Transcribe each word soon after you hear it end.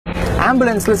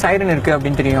ஆம்புலன்ஸ்ல siren இருக்கு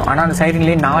அப்படின்னு தெரியும். ஆனா அந்த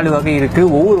சைரன்லயே 4 வகை இருக்கு.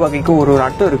 ஒவ்வொரு வகைக்கும் ஒரு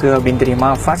அர்த்தம் இருக்கு அப்படின்னு தெரியுமா?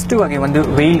 ஃபர்ஸ்ட் வகை வந்து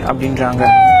வெயில் அப்படின்றாங்க.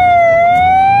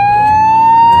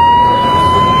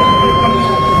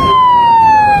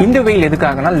 இந்த வெயில்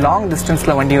எதுக்காகனா லாங்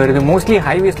டிஸ்டன்ஸ்ல வண்டி வருது, மோஸ்ட்லி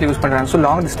ஹைவேஸ்ல யூஸ் பண்றாங்க. ஸோ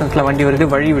லாங் டிஸ்டன்ஸ்ல வண்டி வருது,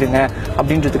 வழி விடுங்க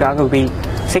அப்படின்றதுக்காக வெயில்.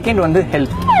 செகண்ட் வந்து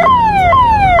ஹெல்ப்.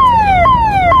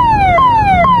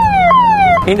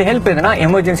 இந்த ஹெல்ப் எதுனா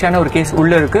எமர்ஜென்சியான ஒரு கேஸ்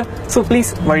உள்ள இருக்கு, ஸோ ப்ளீஸ்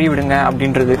வழி விடுங்க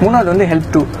அப்படின்றது. மூணாவது வந்து ஹெல்ப்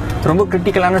டூ, ரொம்ப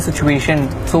கிரிட்டிக்கலான சுச்சுவேஷன்,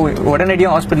 ஸோ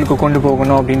உடனடியாக ஹாஸ்பிட்டலுக்கு கொண்டு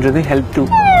போகணும் அப்படின்றது ஹெல்ப் டூ.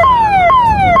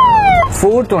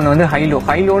 ஃபோர்த் ஒன்று வந்து ஹைலோ.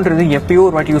 ஹைலோன்றது எப்பயோ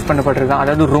ஒரு வாட்டி யூஸ் பண்ணப்பட்டிருக்கு,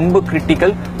 அதாவது ரொம்ப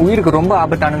கிரிட்டிக்கல், உயிருக்கு ரொம்ப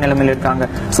ஆபத்தான நிலைமையில இருக்காங்க.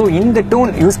 ஸோ இந்த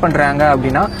டோன் யூஸ் பண்றாங்க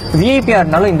அப்படின்னா விஐபியா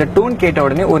இருந்தாலும் இந்த டோன் கேட்ட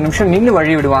உடனே ஒரு நிமிஷம் நின்று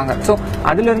வழி விடுவாங்க. ஸோ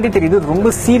அதுல இருந்தே தெரியுது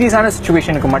ரொம்ப சீரியஸான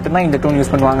சுச்சுவேஷனுக்கு மட்டும்தான் இந்த டோன்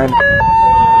யூஸ் பண்ணுவாங்க.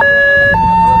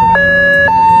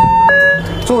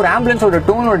 ஸோ ஒரு ஆம்புலன்ஸோட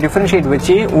டோனோட டிஃபரன்ஷியேட்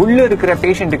வச்சு உள்ள இருக்கிற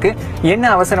பேஷண்ட்டுக்கு என்ன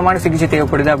அவசரமான சிகிச்சை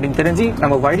தேவைப்படுது அப்படின்னு தெரிஞ்சு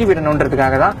நம்ம வழி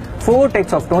விடணுன்றதுக்காக தான் 4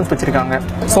 டைப்ஸ் ஆஃப் டோன்ஸ் வச்சிருக்காங்க.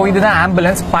 ஸோ இதுதான்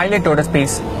ஆம்புலன்ஸ் பைலட்டோட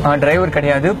ஸ்பேஸ். டிரைவர்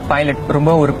கிடையாது, பைலட்.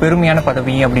 ரொம்ப ஒரு பெருமையான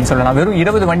பதவி அப்படின்னு சொல்லலாம். வெறும்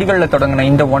 20 வண்டிகளில் தொடங்கின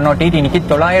இந்த 108 இன்னைக்கு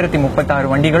 936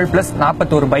 வண்டிகள் பிளஸ்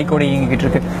 41 பைக்கோட இயங்கிட்டு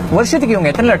இருக்கு. வருஷத்துக்கு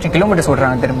இவங்க எத்தனை லட்சம் கிலோமீட்டர்ஸ்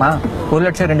ஓடுறாங்க தெரியுமா? 1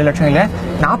 லட்சம் 2 லட்சம் இல்ல,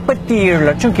 47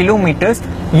 லட்சம் கிலோமீட்டர்ஸ்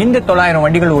இந்த 900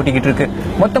 வண்டிகள் ஓட்டிக்கிட்டு இருக்கு.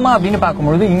 மொத்தமா அப்படின்னு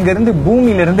பார்க்கும்போது இங்க இருந்து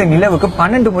பூமியில இருந்து நிலவுக்கு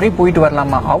 12 முறை போயிட்டு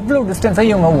வரலாமா? அவ்வளவு டிஸ்டன்ஸை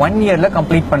இவங்க 1 இயர்ல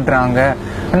கம்ப்ளீட் பண்றாங்க.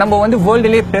 நம்ம வந்து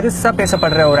வேர்ல்டுலேயே பெருசா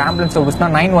பேசப்படுற ஒரு ஆம்புலன்ஸ் சர்வீஸ்னா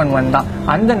 911 தான்.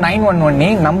 அந்த 911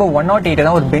 நம்ம 108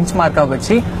 தான் ஒரு பெஞ்ச் மார்க்கா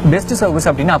வச்சு பெஸ்ட் சர்வீஸ்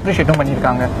அப்படின்னு அப்ரிஷியேட்டும்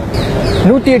பண்ணியிருக்காங்க.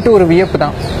 108 ஒரு வியப்பு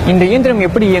தான். இந்த இயந்திரம்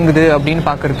எப்படி இயங்குது அப்படின்னு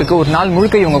பாக்குறதுக்கு ஒரு நாள்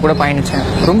முழுக்க இவங்க கூட பயணிச்சேன்.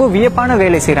 ரொம்ப வியப்பான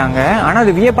வேலை செய்யறாங்க, ஆனா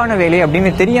அது வியப்பான வேலை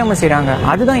அப்படின்னு தெரியாம செய்யறாங்க.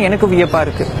 அதுதான் எனக்கு வியப்பா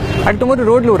இருக்கு. அடுத்த முறை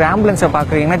ரோட்ல ஒரு ஆம்புலன்ஸை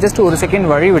பாக்குறீங்கன்னா ஜஸ்ட் ஒரு செகண்ட்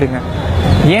வழி விடுங்க.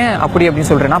 ஏன் அப்படி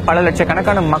சொல்றேன்னா, பல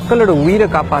லட்சக்கணக்கான மக்களோட உயிரை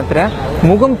காப்பாத்துற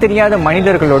முகம் தெரியாத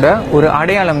மனிதர்களோட ஒரு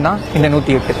அடையாளம் தான் இந்த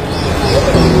 108.